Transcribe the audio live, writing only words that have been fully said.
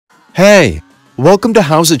Hey, welcome to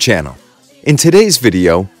How's It channel. In today's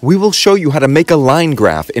video, we will show you how to make a line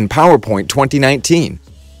graph in PowerPoint 2019.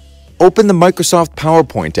 Open the Microsoft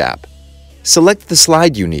PowerPoint app. Select the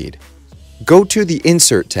slide you need. Go to the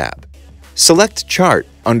Insert tab. Select Chart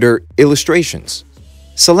under Illustrations.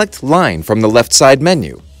 Select Line from the left side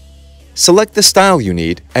menu. Select the style you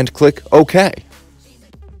need and click OK.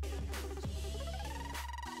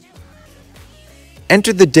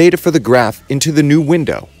 Enter the data for the graph into the new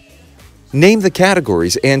window. Name the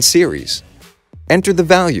categories and series. Enter the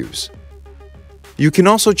values. You can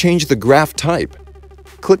also change the graph type.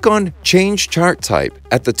 Click on Change Chart Type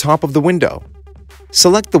at the top of the window.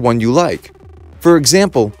 Select the one you like. For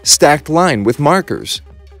example, stacked line with markers.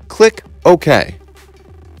 Click OK.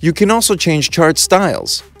 You can also change chart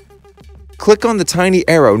styles. Click on the tiny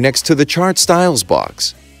arrow next to the Chart Styles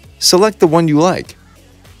box. Select the one you like.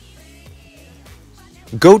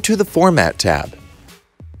 Go to the Format tab.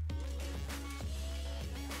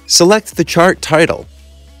 Select the chart title.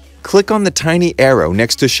 Click on the tiny arrow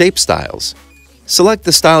next to Shape Styles. Select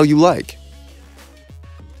the style you like.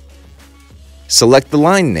 Select the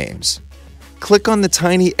line names. Click on the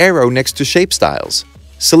tiny arrow next to Shape Styles.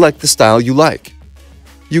 Select the style you like.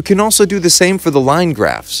 You can also do the same for the line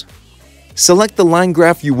graphs. Select the line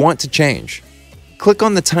graph you want to change. Click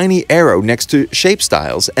on the tiny arrow next to Shape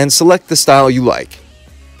Styles and select the style you like.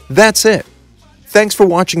 That's it. Thanks for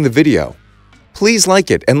watching the video. Please like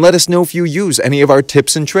it and let us know if you use any of our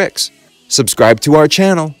tips and tricks. Subscribe to our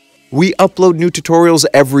channel. We upload new tutorials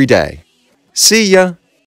every day. See ya!